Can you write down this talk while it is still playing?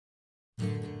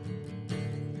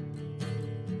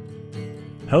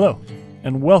Hello,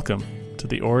 and welcome to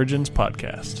the Origins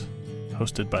Podcast,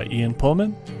 hosted by Ian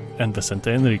Pullman and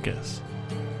Vicente Enriquez.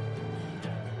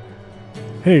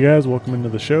 Hey guys, welcome into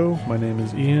the show. My name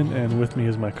is Ian, and with me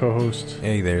is my co-host.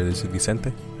 Hey there, this is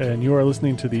Vicente. And you are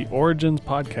listening to the Origins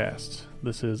Podcast.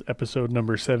 This is episode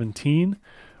number 17,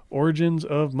 Origins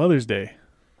of Mother's Day.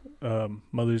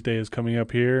 Mother's Day is coming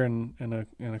up here in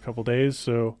a couple days,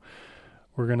 so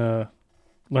we're going to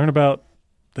learn about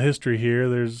the history here.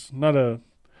 There's not a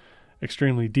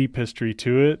extremely deep history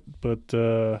to it, but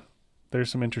there's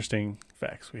some interesting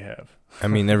facts we have. I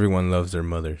mean, everyone loves their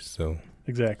mothers, so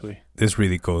Exactly. this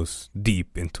really goes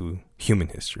deep into human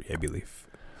history, I believe.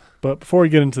 But before we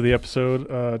get into the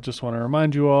episode, just want to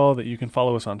remind you all that you can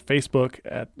follow us on Facebook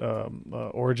at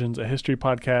Origins, a History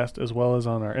Podcast, as well as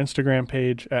on our Instagram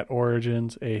page at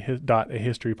Origins, a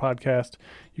History Podcast.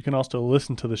 You can also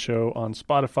listen to the show on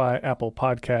Spotify, Apple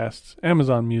Podcasts,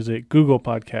 Amazon Music, Google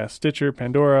Podcasts, Stitcher,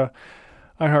 Pandora,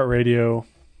 iHeartRadio,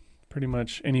 pretty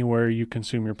much anywhere you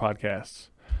consume your podcasts.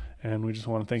 And we just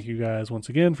want to thank you guys once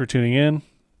again for tuning in.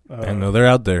 I know they're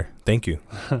out there. Thank you.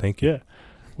 Thank you. Yeah.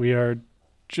 We are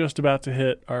just about to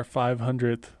hit our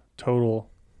 500th total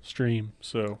stream,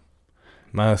 so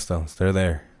Milestones, they're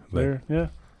there.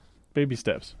 Baby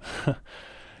steps.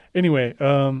 Anyway,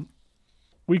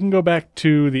 we can go back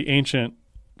to the ancient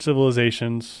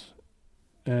civilizations,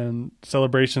 and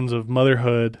celebrations of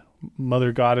motherhood.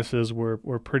 Mother goddesses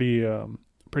were pretty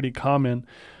common,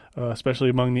 especially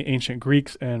among the ancient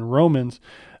Greeks and Romans.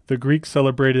 The Greeks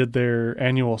celebrated their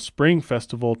annual spring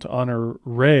festival to honor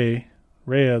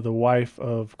Rhea, the wife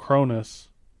of Cronus,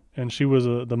 and she was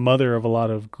the mother of a lot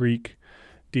of Greek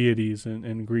deities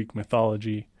in Greek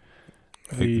mythology.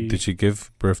 Did she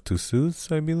give birth to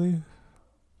Zeus, I believe?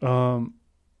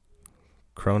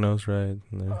 Kronos, right?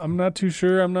 No. I'm not too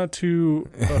sure. I'm not too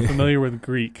familiar with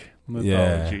Greek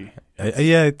mythology.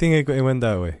 Yeah, I think it went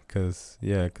that way. Because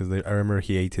I remember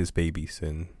he ate his babies,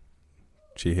 and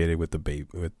she hit it with the baby.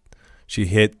 She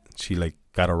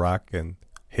got a rock and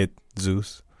hit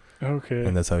Zeus. Okay.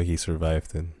 And that's how he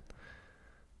survived, and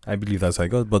I believe that's how it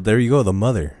goes. But there you go, the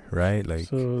mother, right?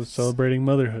 So celebrating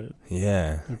motherhood.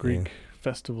 Yeah. A Greek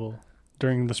festival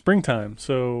during the springtime.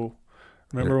 So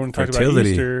remember when we talked about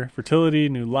Easter, fertility,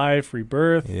 new life,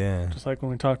 rebirth. Yeah. Just like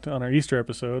when we talked on our Easter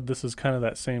episode, this is kind of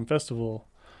that same festival.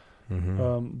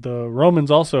 Mm-hmm. The Romans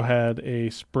also had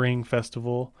a spring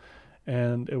festival,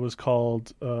 and it was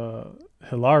called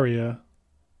Hilaria,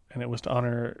 and it was to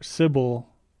honor Sibyl,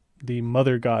 the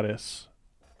mother goddess.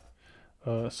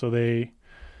 So they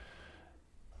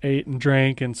ate and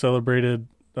drank and celebrated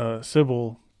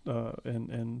Sibyl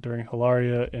and during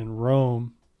Hilaria in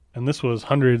Rome. And this was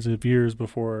hundreds of years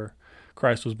before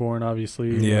Christ was born,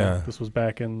 obviously. Yeah. This was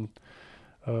back in,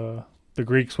 the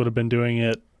Greeks would have been doing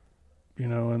it,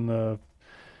 in the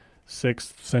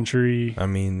 6th century,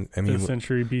 5th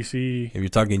century BC. If you're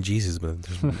talking Jesus, but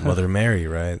there's Mother Mary,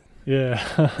 right? Yeah.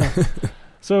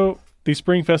 So these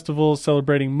spring festivals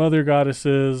celebrating mother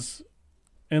goddesses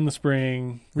in the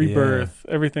spring, rebirth,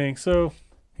 everything. So,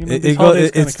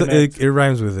 it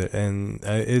rhymes with it, and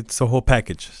it's a whole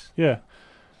package. Yeah.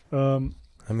 It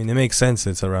makes sense.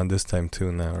 It's around this time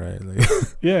too now, right?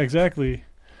 Yeah, exactly.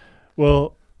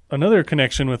 Well, another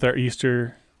connection with our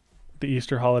the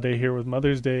Easter holiday here with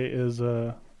Mother's Day is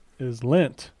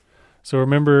Lent. So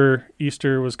remember,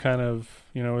 Easter was kind of,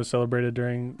 was celebrated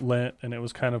during Lent, and it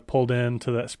was kind of pulled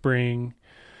into that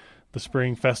the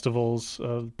spring festivals,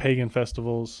 pagan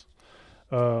festivals.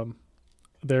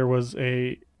 There was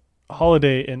a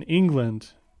holiday in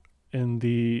England in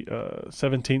the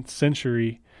 17th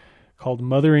century called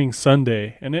Mothering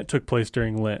Sunday, and it took place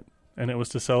during Lent, and it was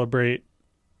to celebrate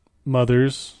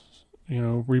mothers,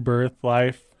 rebirth,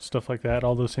 life, stuff like that,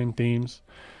 all those same themes.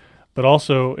 But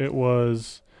also it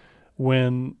was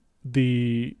when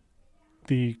the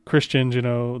Christians,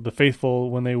 the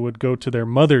faithful, when they would go to their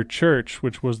mother church,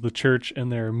 which was the church in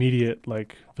their immediate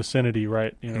vicinity,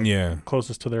 right?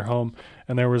 Closest to their home.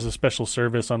 And there was a special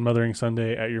service on Mothering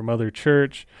Sunday at your mother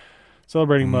church,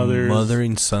 celebrating mothers.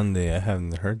 Mothering Sunday, I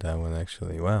haven't heard that one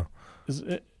actually. Wow.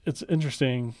 It's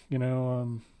interesting,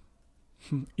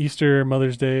 Easter,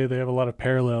 Mother's Day, they have a lot of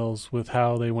parallels with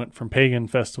how they went from pagan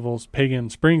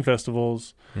spring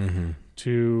festivals,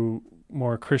 to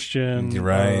more Christian,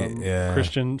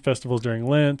 Christian festivals during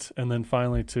Lent, and then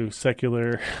finally to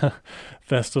secular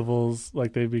festivals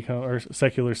like they become, or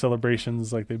secular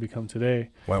celebrations like they become today.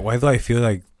 Why do I feel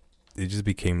like it just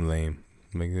became lame?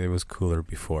 Like it was cooler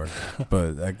before,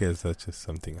 but I guess that's just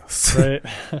something else. Right.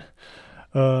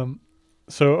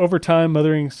 So over time,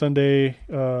 Mothering Sunday,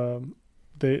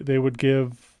 they would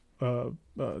give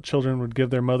children would give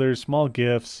their mothers small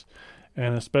gifts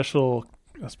and a special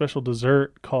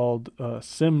dessert called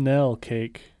Simnel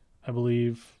cake, I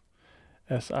believe,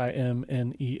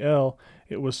 Simnel.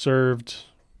 It was served,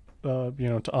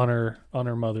 to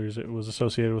honor mothers. It was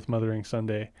associated with Mothering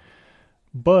Sunday.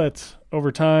 But over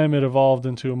time, it evolved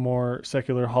into a more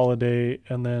secular holiday,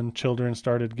 and then children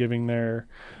started giving their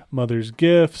mothers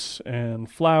gifts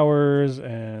and flowers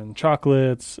and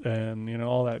chocolates and,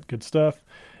 all that good stuff.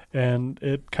 And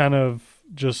it kind of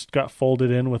just got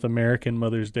folded in with American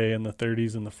Mother's Day in the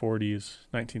 30s and the 40s,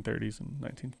 1930s and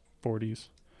 1940s.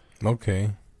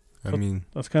 Okay.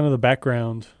 That's kind of the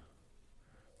background,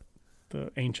 the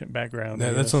ancient background.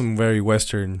 That's some very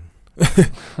Western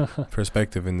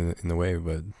perspective in the way,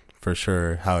 but for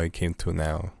sure how it came to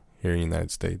now here in the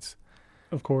United States.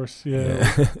 Of course,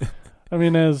 yeah.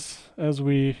 As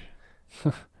we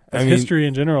history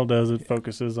in general does, it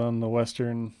focuses on the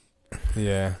Western,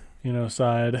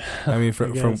 side. I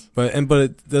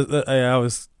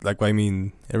was like,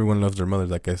 everyone loves their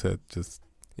mothers. Like I said, just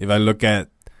if I look at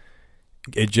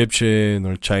Egyptian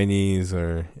or Chinese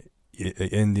or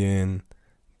Indian,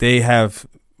 they have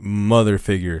mother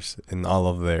figures in all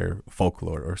of their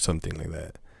folklore or something like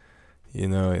that,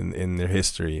 in their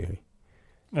history.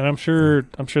 And I'm sure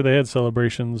they had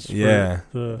celebrations to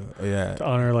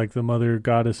honor like the mother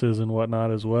goddesses and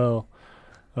whatnot as well.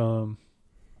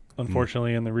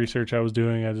 Unfortunately, in the research I was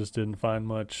doing, I just didn't find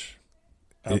much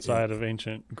outside of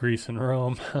ancient Greece and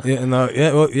Rome.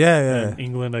 And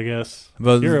England, I guess.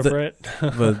 But Europe, right?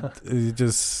 But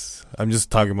I'm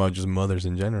just talking about just mothers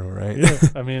in general, right?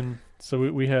 Yeah, so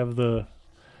we have the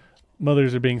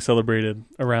mothers are being celebrated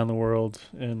around the world,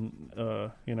 and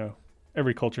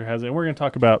every culture has it. And we're going to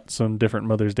talk about some different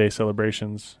Mother's Day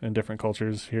celebrations in different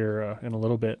cultures here in a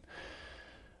little bit.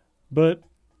 But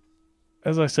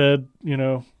as I said,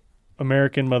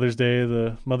 American Mother's Day,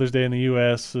 the Mother's Day in the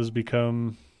U.S. has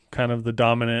become kind of the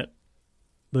dominant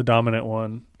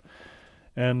one.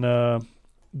 And so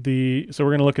we're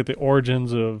going to look at the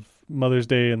origins of Mother's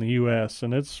Day in the U.S.,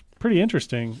 and it's pretty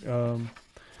interesting.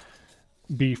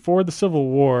 Before the Civil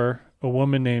War, a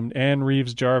woman named Anne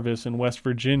Reeves Jarvis in West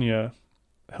Virginia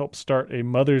helped start a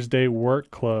Mother's Day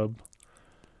work club,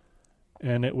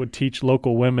 and it would teach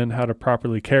local women how to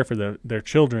properly care for their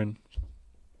children.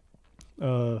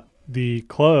 The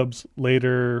clubs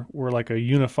later were like a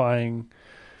unifying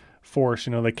force.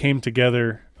 They came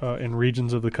together in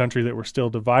regions of the country that were still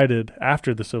divided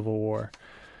after the Civil War.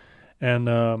 And,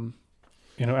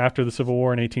 after the Civil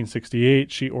War in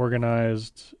 1868, she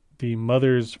organized the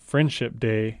Mother's Friendship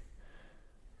Day,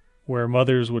 where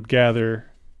mothers would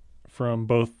gather from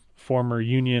both former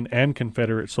Union and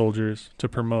Confederate soldiers to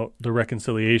promote the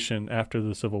reconciliation after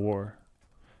the Civil War.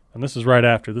 And this is right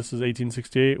after. This is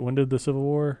 1868. When did the Civil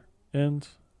War end?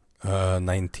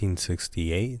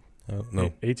 1968? No,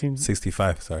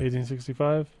 1865, sorry.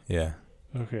 1865? Yeah.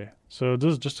 Okay. So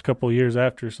this is just a couple of years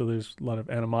after, so there's a lot of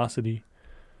animosity.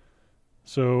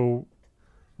 So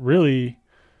really,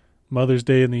 Mother's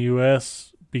Day in the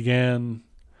U.S. began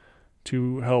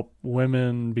to help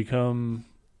women become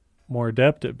more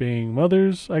adept at being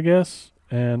mothers, I guess,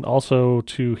 and also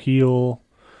to heal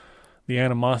the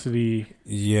animosity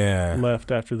left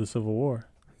after the Civil War.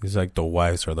 It's like the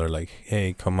wives they're like,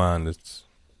 hey, come on, let's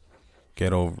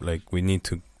get over, like, we need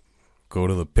to go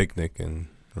to the picnic and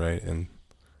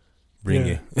bring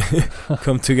it,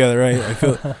 come together, right? I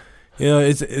feel,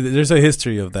 there's a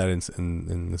history of that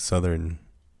in the southern,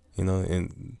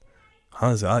 in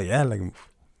honestly, like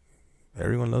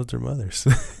everyone loves their mothers.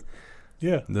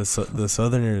 Yeah. The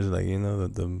southerners, like,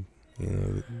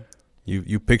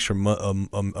 you picture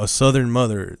a southern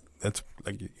mother, that's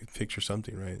like you picture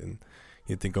something, right? And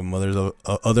you think of mothers,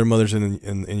 other mothers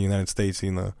in the United States,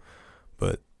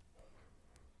 but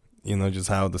just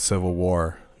how the Civil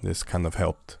War this kind of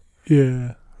helped.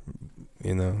 Yeah.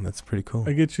 That's pretty cool.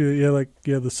 I get you.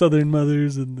 Yeah, the southern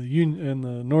mothers and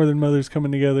the northern mothers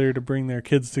coming together to bring their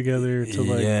kids together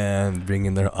to and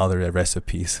bringing their other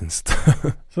recipes and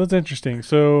stuff. So that's interesting.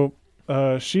 So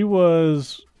she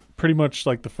was pretty much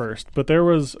like the first, but there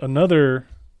was another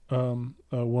a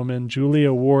woman,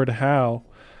 Julia Ward Howe,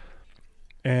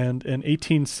 and in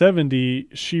 1870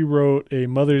 she wrote a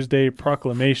Mother's Day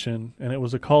proclamation, and it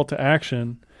was a call to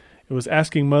action. It was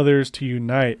asking mothers to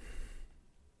unite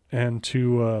and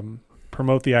to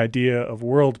promote the idea of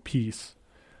world peace.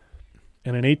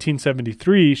 And in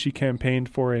 1873, she campaigned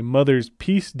for a Mother's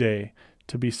Peace Day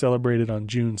to be celebrated on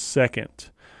June 2nd.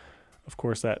 Of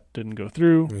course, that didn't go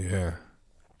through. Yeah.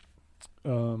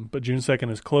 But June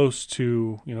 2nd is close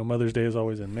to, Mother's Day is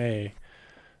always in May.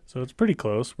 So it's pretty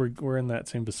close. We're in that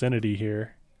same vicinity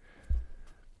here.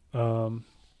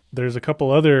 There's a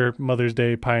couple other Mother's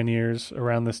Day pioneers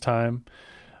around this time.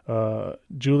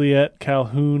 Juliet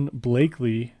Calhoun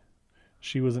Blakely,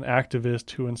 she was an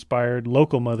activist who inspired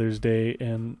local Mother's Day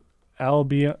in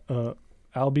Albion,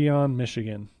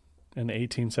 Michigan in the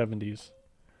 1870s.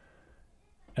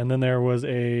 And then there was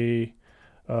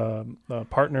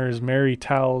partners Mary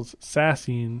Towles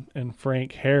Sassine and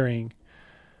Frank Herring,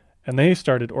 and they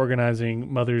started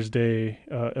organizing Mother's Day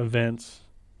events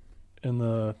in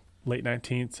the late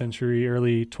 19th century,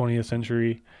 early 20th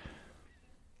century.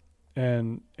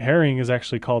 And Herring is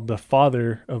actually called the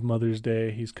father of Mother's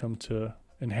Day. He's come to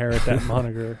inherit that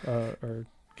moniker or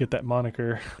get that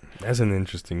moniker. That's an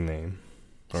interesting name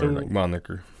or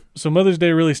moniker. So Mother's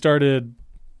Day really started,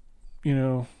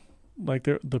 like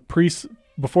the priests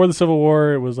before the Civil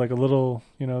War. It was like a little,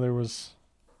 it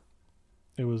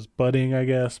was budding, I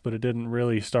guess, but it didn't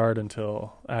really start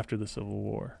until after the Civil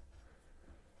War.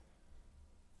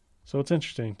 So it's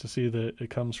interesting to see that it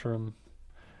comes from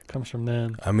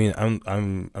then. I mean,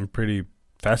 I'm pretty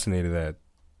fascinated that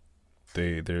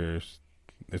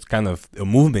it's kind of a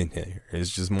movement here. It's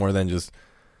just more than just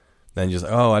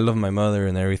oh, I love my mother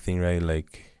and everything, right?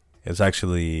 Like it's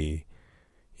actually,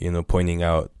 pointing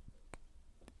out,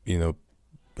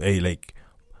 hey, like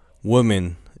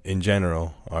women in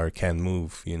general can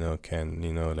move, get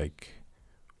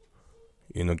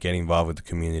involved with the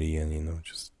community and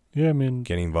just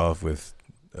get involved with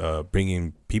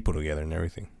bringing people together and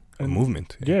everything. A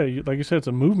movement. Yeah, like you said, it's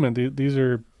a movement. These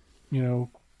are,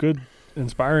 good,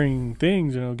 inspiring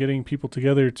things, getting people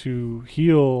together to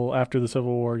heal after the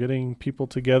Civil War, getting people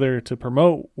together to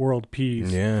promote world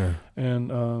peace. Yeah.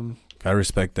 And I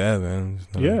respect that, man.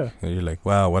 Yeah. You're like,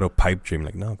 wow, what a pipe dream.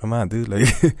 Like, no, come on, dude. Like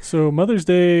So Mother's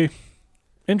Day,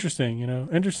 interesting,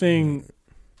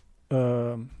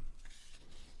 I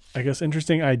guess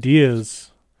interesting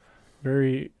ideas,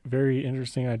 very, very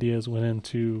interesting ideas went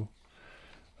into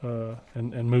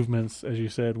and movements, as you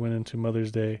said, went into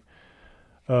Mother's Day.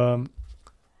 So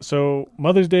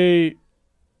Mother's Day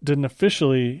didn't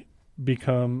officially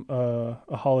become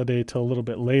a holiday till a little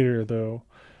bit later, though.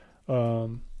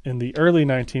 In the early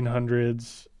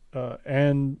 1900s,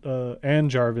 Anne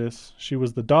Jarvis, she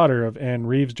was the daughter of Anne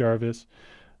Reeves Jarvis,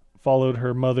 followed in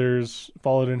her mother's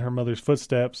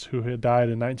footsteps, who had died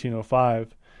in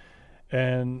 1905,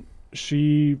 and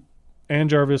Anne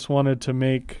Jarvis wanted to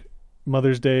make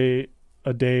Mother's Day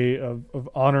a day of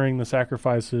honoring the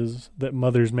sacrifices that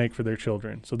mothers make for their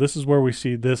children. So this is where we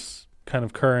see this kind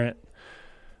of current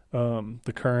idea,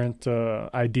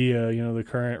 the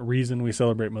current reason we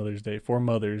celebrate Mother's Day, for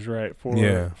mothers, right?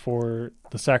 For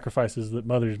the sacrifices that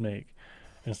mothers make,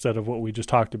 instead of what we just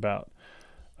talked about.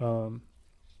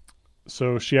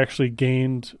 So she actually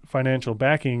gained financial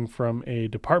backing from a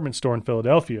department store in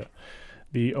Philadelphia.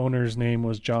 The owner's name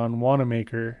was John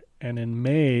Wanamaker, and in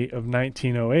May of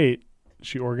 1908,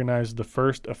 she organized the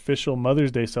first official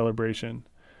Mother's Day celebration,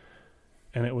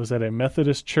 and it was at a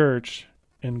Methodist church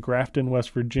in Grafton,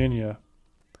 West Virginia,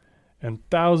 and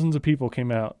thousands of people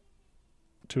came out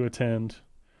to attend,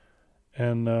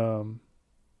 and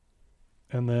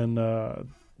then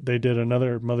they did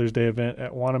another Mother's Day event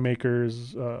at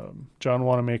John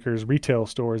Wanamaker's retail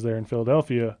stores there in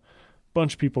Philadelphia.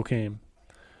 Bunch of people came.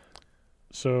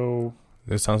 So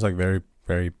this sounds like very,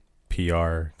 very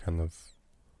PR kind of.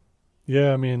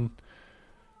 Yeah, I mean,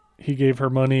 he gave her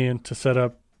money and to set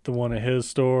up the one at his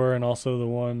store, and also the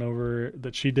one over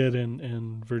that she did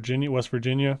in Virginia, West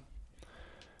Virginia,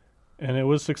 and it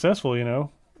was successful. Anne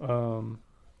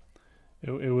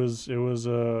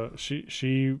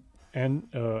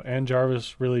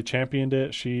Jarvis really championed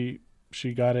it. She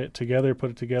got it together,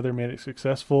 put it together, made it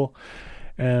successful,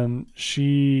 and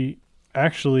she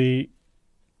actually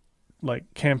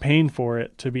campaigned for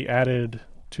it to be added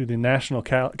to the national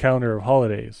calendar of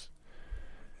holidays.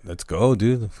 Let's go,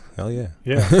 dude. Hell yeah.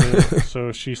 Yeah.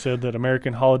 So she said that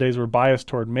American holidays were biased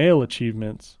toward male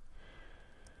achievements,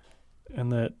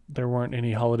 and that there weren't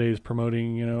any holidays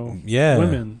promoting,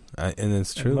 women. And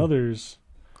it's true. Mothers.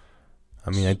 I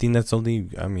mean, I think that's only,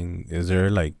 is there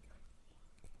you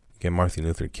got Martin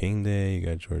Luther King Day, you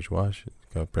got George Washington,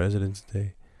 you got President's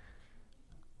Day.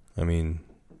 I mean,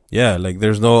 yeah,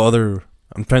 there's no other,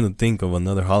 I'm trying to think of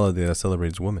another holiday that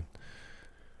celebrates women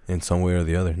in some way or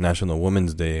the other. National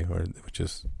Women's Day, which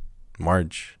is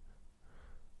March.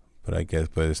 But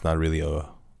it's not really a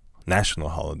national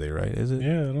holiday, right? Is it?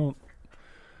 Yeah,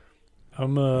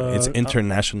 it's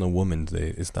International Women's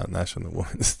Day. It's not National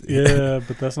Women's Day. Yeah,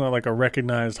 but that's not like a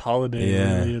recognized holiday.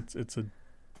 Yeah. Really.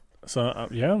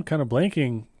 I'm kind of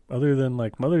blanking other than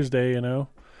Mother's Day,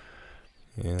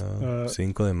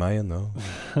 Cinco de Mayo, no.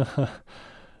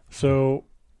 So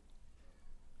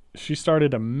she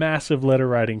started a massive letter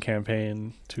writing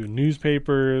campaign to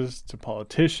newspapers, to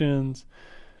politicians,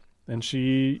 and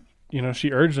she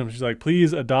urged them. She's like,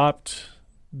 please adopt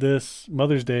this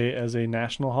Mother's Day as a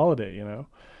national holiday.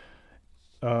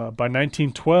 By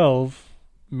 1912,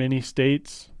 many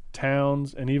states,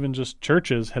 towns, and even just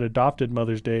churches had adopted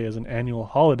Mother's Day as an annual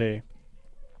holiday.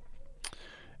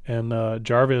 And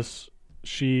Jarvis,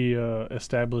 she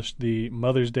established the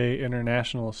Mother's Day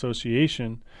International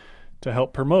Association to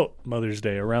help promote Mother's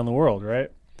Day around the world,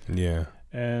 right? Yeah.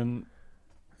 And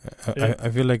I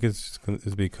feel like it's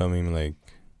becoming like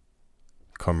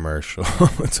commercial.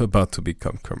 It's about to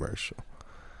become commercial.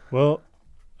 Well,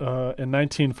 in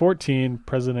 1914,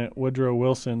 President Woodrow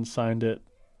Wilson signed it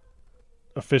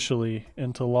officially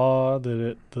into law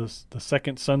that the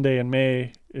second Sunday in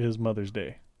May is Mother's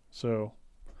Day. So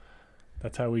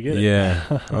that's how we get it.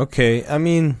 Yeah. Okay. I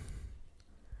mean,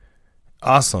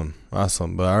 awesome.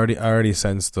 But I already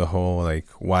sensed the whole like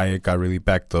why it got really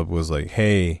backed up was like,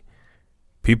 hey,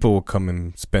 people will come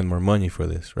and spend more money for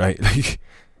this, right?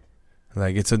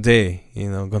 Like it's a day,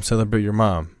 come celebrate your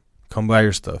mom, come buy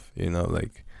your stuff,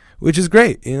 like, which is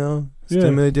great,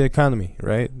 stimulate the economy,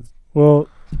 right? Well,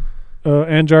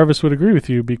 Ann Jarvis would agree with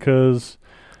you because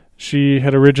she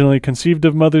had originally conceived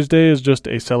of Mother's Day as just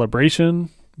a celebration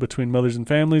between mothers and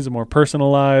families, a more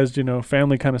personalized,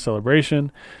 family kind of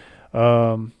celebration.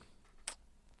 But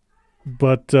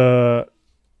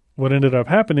what ended up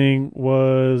happening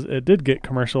was it did get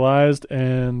commercialized,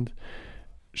 and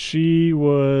she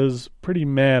was pretty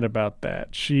mad about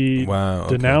that. She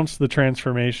denounced the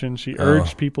transformation. She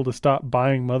urged people to stop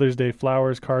buying Mother's Day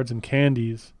flowers, cards, and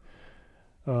candies.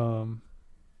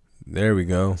 There we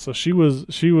go. So she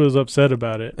was upset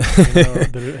about it,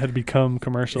 that it had become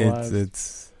commercialized.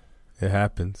 It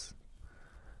happens.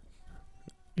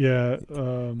 Yeah.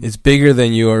 It's bigger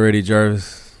than you already,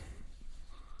 Jarvis.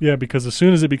 Yeah, because as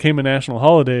soon as it became a national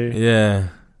holiday,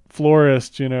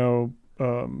 florists,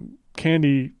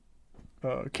 candy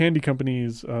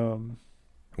companies,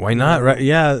 why not? Right?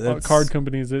 Yeah, card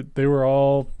companies. They were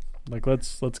all like,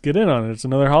 let's get in on it. It's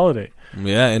another holiday.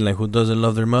 Yeah, and like, who doesn't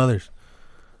love their mothers?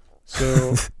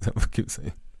 So I keep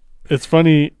saying. It's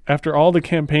funny, after all the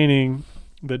campaigning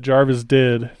that Jarvis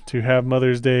did to have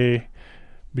Mother's Day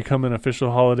become an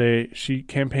official holiday, she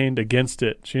campaigned against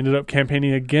it. She ended up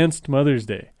campaigning against Mother's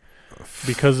Day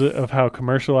because of how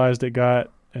commercialized it got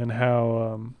and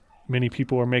how many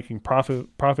people were making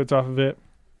profits off of it.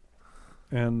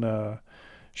 And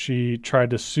she tried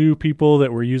to sue people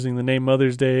that were using the name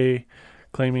Mother's Day,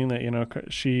 claiming that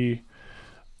she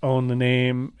owned the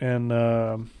name.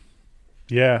 And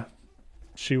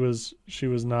she was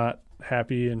not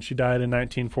happy, and she died in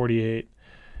 1948.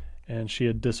 And she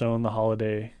had disowned the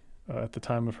holiday at the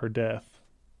time of her death.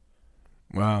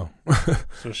 Wow.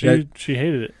 So she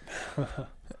hated it.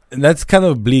 And that's kind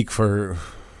of bleak for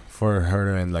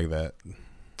her to end like that.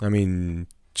 I mean,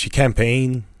 she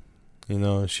campaigned,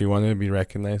 she wanted to be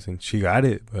recognized, and she got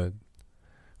it. But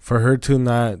for her to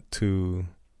not to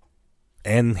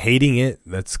end hating it,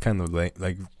 that's kind of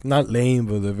like not lame,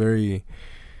 but a very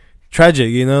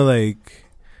tragic. Like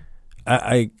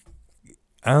I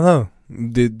don't know.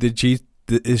 Did she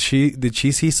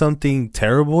see something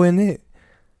terrible in it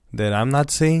that I'm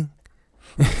not seeing?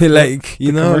 Like,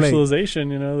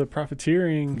 commercialization, the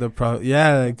profiteering, because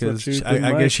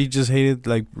I guess she just hated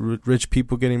like rich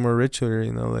people getting more richer,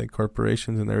 like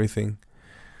corporations and everything.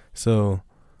 So,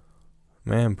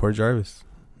 man, poor Jarvis.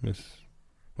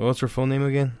 What's her full name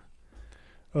again?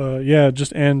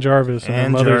 Just Ann Jarvis, and her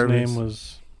mother's Jarvis. name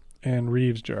was Ann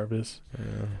Reeves Jarvis.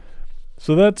 Yeah.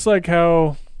 So that's like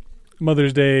how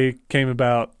Mother's Day came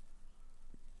about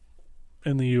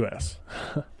in the U.S.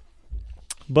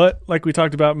 But like we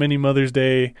talked about, many Mother's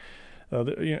Day,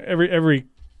 every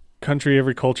country,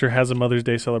 every culture has a Mother's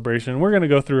Day celebration. We're going to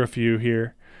go through a few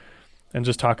here and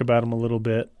just talk about them a little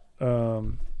bit.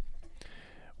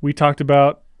 We talked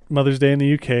about Mother's Day in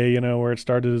the UK, where it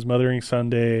started as Mothering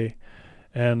Sunday,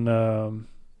 and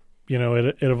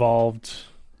it evolved.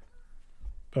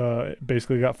 It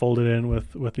basically got folded in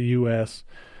with the U.S.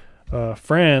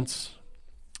 France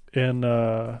in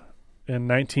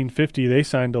 1950, they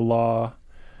signed a law,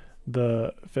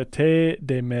 the Fête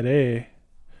des Mères,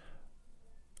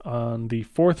 on the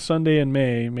fourth Sunday in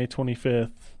May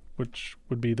 25th, which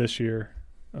would be this year.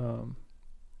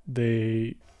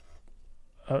 Maybe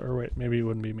it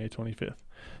wouldn't be May 25th.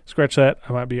 Scratch that,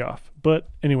 I might be off. But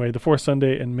anyway, the fourth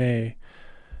Sunday in May,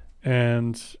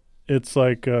 and it's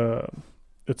like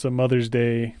it's a Mother's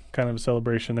Day kind of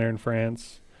celebration there in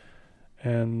France.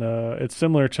 And it's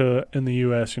similar to in the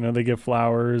U.S., they give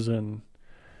flowers and,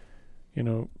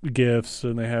 gifts,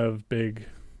 and they have big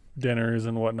dinners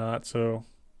and whatnot. So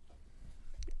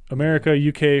America,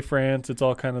 UK, France, it's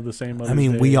all kind of the same. I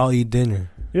mean, we all eat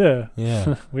dinner. Yeah.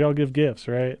 Yeah. We all give gifts,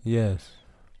 right? Yes.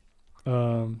 We're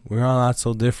all not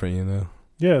so different, you know.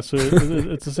 Yeah, so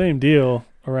it's the same deal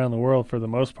around the world for the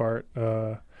most part.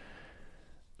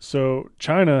 So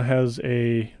China has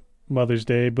a Mother's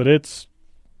Day, but it's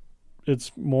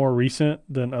more recent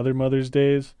than other Mother's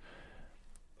Days.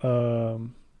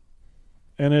 And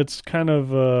it's kind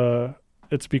of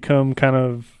it's become kind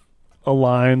of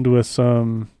aligned with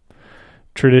some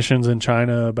traditions in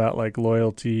China about like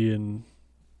loyalty and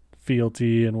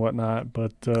fealty and whatnot.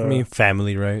 But I mean,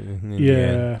 family, right? In the yeah,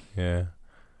 end. Yeah.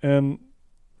 and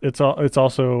it's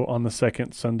also on the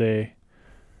second Sunday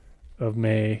of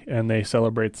May, and they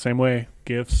celebrate the same way,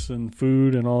 gifts and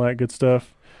food and all that good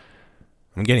stuff.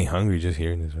 I'm getting hungry just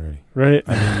hearing this already. Right?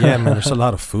 I mean, yeah, man. There's a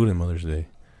lot of food in Mother's Day.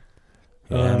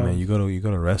 Yeah, man. You go to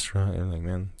a restaurant and like,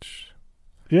 man.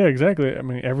 Yeah, exactly. I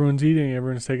mean, everyone's eating.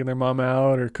 Everyone's taking their mom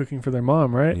out or cooking for their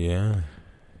mom, right? Yeah.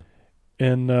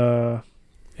 In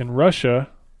Russia,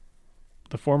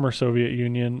 the former Soviet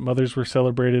Union, mothers were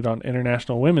celebrated on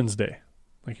International Women's Day,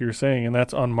 like you were saying, and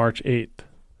that's on March 8th.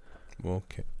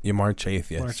 Okay. Yeah, March 8th,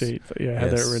 yes. March 8th. Yeah, I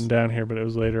had that written down here, but it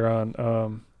was later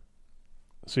on.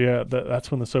 So yeah, that's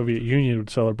when the Soviet Union would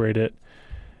celebrate it.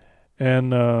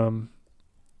 And,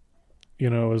 it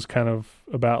was kind of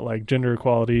about like gender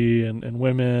equality and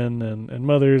women and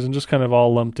mothers and just kind of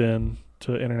all lumped in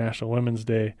to International Women's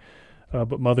Day.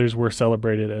 But mothers were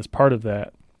celebrated as part of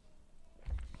that.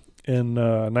 In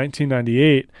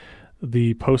 1998,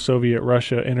 the post-Soviet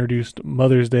Russia introduced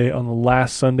Mother's Day on the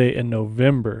last Sunday in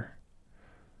November.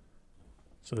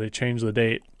 So they changed the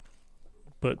date.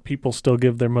 But people still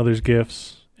give their mothers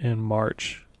gifts in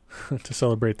March to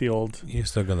celebrate the old You're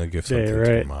still going to give day, something right?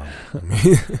 to your mom. I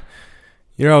mean,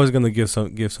 you're always going to give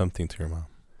something to your mom.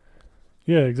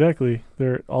 Yeah, exactly.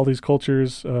 There are all these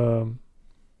cultures. And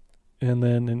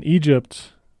then in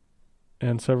Egypt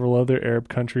and several other Arab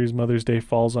countries, Mother's Day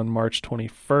falls on March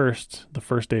 21st, the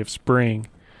first day of spring.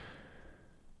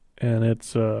 And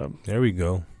it's... there we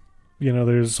go.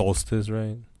 There's... Solstice,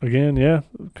 right? Again, yeah,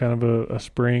 kind of a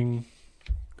spring,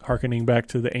 hearkening back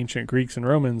to the ancient Greeks and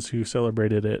Romans who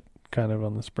celebrated it kind of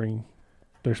on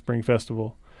their spring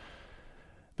festival.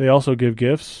 They also give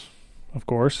gifts, of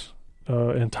course.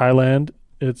 In Thailand,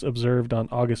 it's observed on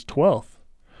August 12th.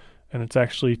 And it's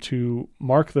actually to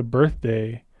mark the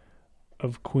birthday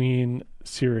of Queen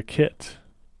Sirikit.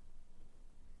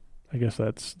 I guess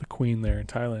that's the queen there in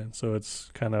Thailand. So it's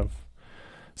kind of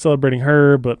celebrating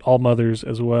her, but all mothers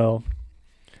as well.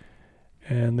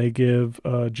 And they give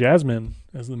jasmine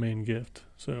as the main gift.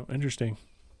 So interesting.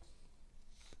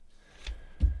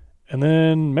 And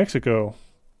then Mexico.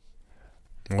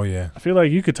 Oh, yeah. I feel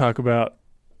like you could talk about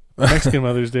Mexican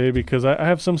Mother's Day because I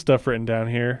have some stuff written down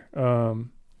here.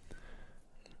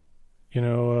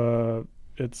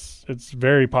 It's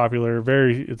very popular.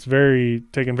 It's very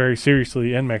taken very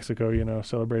seriously in Mexico.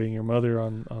 Celebrating your mother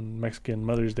on Mexican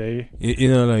Mother's Day.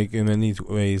 Like in many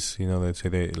ways, they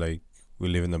say we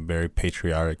live in a very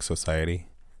patriotic society,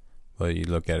 but you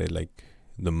look at it like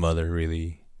the mother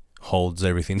really holds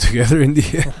everything together in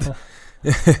the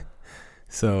end.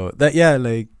 So that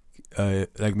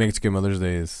like Mexican Mother's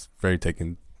Day is very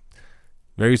taken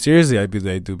very seriously. I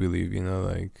do believe,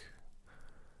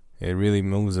 it really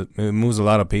moves a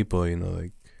lot of people,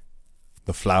 like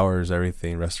the flowers,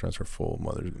 everything. Restaurants are full.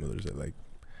 Mother's Day, like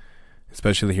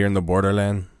especially here in the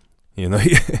borderland,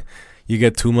 you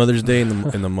get 2 Mother's Day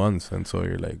in the month, and so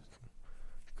you're like,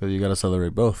 because you gotta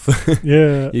celebrate both.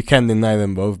 Yeah, you can't deny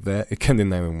them both. You can't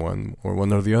deny them one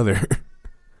or the other.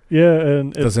 Yeah,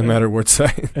 and doesn't matter what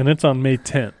side. And it's on May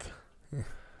 10th.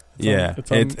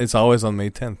 It's always on May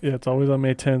 10th. Yeah, it's always on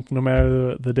May 10th, no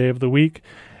matter the day of the week.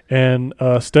 And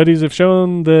studies have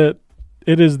shown that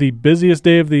it is the busiest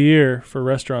day of the year for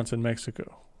restaurants in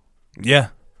Mexico. Yeah.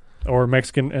 Or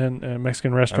Mexican and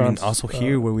Mexican restaurants. I mean, also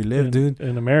here where we live, dude.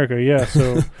 In America, yeah.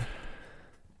 So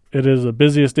it is the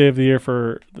busiest day of the year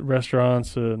for the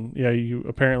restaurants. And yeah,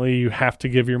 you have to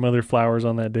give your mother flowers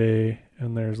on that day.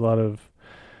 And there's a lot of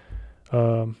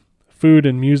food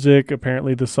and music.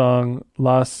 Apparently the song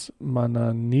Las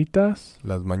Mañanitas.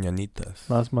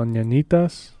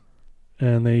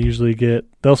 And they usually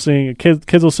they'll sing,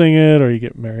 kids will sing it, or you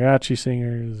get mariachi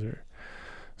singers.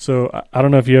 So I don't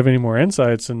know if you have any more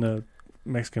insights into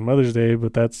Mexican Mother's Day,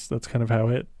 but that's kind of how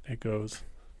it goes.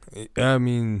 I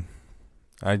mean,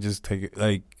 I just take it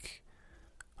like,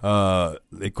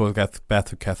 it goes back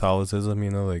to Catholicism,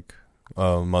 like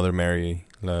Mother Mary,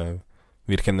 La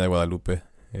Virgen de Guadalupe.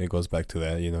 It goes back to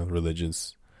that,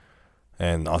 religious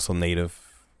and also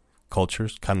native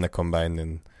cultures kind of combined.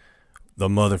 And the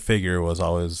mother figure was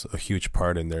always a huge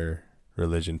part in their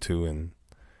religion too, and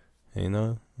you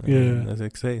know, Yeah. as I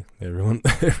say, everyone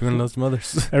loves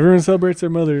mothers. Everyone celebrates their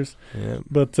mothers. Yeah.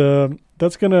 But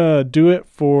that's going to do it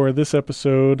for this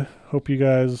episode. Hope you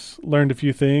guys learned a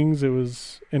few things. It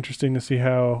was interesting to see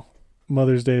how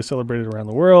Mother's Day is celebrated around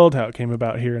the world, how it came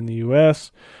about here in the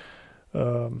U.S.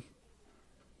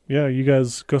 Yeah, you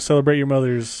guys go celebrate your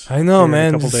mothers. I know, here in man.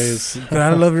 a couple days.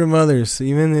 Gotta love your mothers,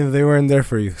 even if they weren't there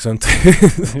for you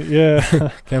sometimes. Yeah.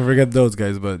 Can't forget those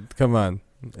guys, but come on.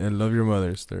 And love your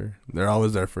mothers. They're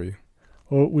always there for you.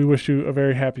 Well, we wish you a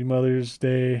very happy Mother's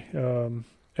Day,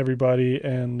 everybody.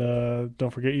 And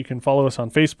don't forget, you can follow us on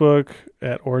Facebook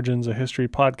at Origins a History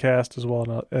Podcast, as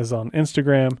well as on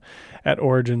Instagram at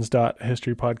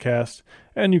origins.historypodcast.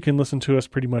 And you can listen to us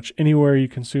pretty much anywhere you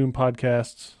consume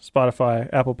podcasts: Spotify,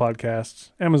 Apple Podcasts,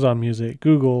 Amazon Music,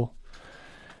 Google,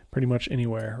 pretty much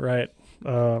anywhere, right?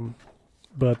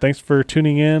 But thanks for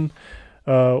tuning in.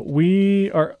 We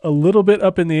are a little bit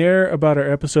up in the air about our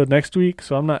episode next week,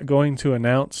 so I'm not going to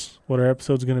announce what our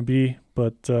episode's going to be,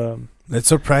 but Let's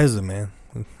surprise them, man.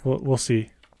 we'll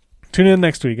see. Tune in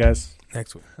next week, guys.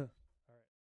 Next week.